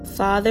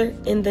Father,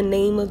 in the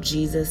name of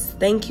Jesus,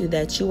 thank you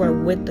that you are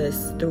with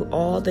us through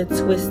all the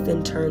twists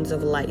and turns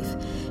of life,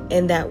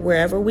 and that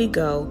wherever we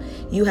go,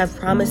 you have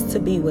promised to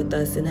be with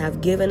us and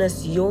have given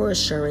us your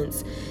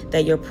assurance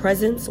that your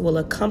presence will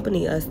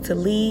accompany us to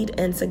lead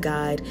and to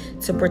guide,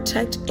 to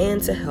protect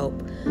and to help.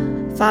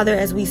 Father,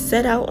 as we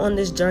set out on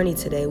this journey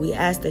today, we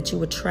ask that you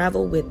would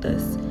travel with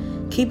us.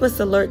 Keep us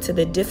alert to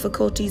the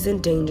difficulties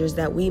and dangers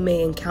that we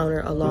may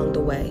encounter along the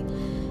way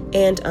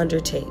and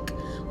undertake.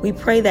 We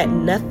pray that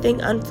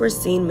nothing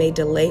unforeseen may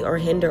delay or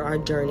hinder our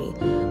journey,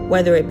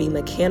 whether it be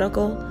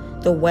mechanical,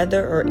 the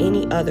weather, or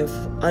any other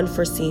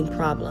unforeseen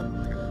problem.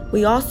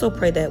 We also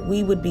pray that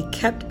we would be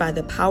kept by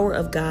the power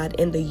of God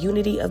and the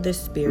unity of the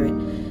Spirit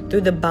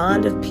through the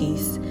bond of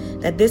peace,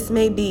 that this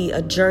may be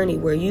a journey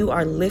where you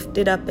are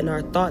lifted up in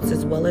our thoughts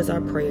as well as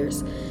our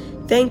prayers.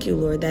 Thank you,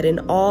 Lord, that in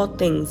all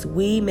things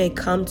we may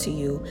come to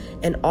you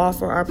and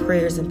offer our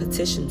prayers and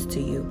petitions to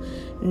you,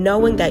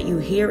 knowing that you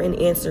hear and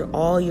answer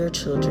all your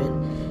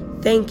children.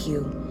 Thank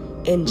you.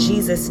 In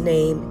Jesus'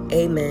 name,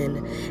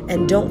 amen.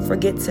 And don't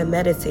forget to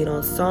meditate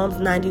on Psalms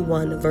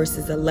 91,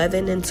 verses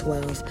 11 and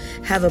 12.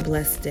 Have a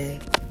blessed day.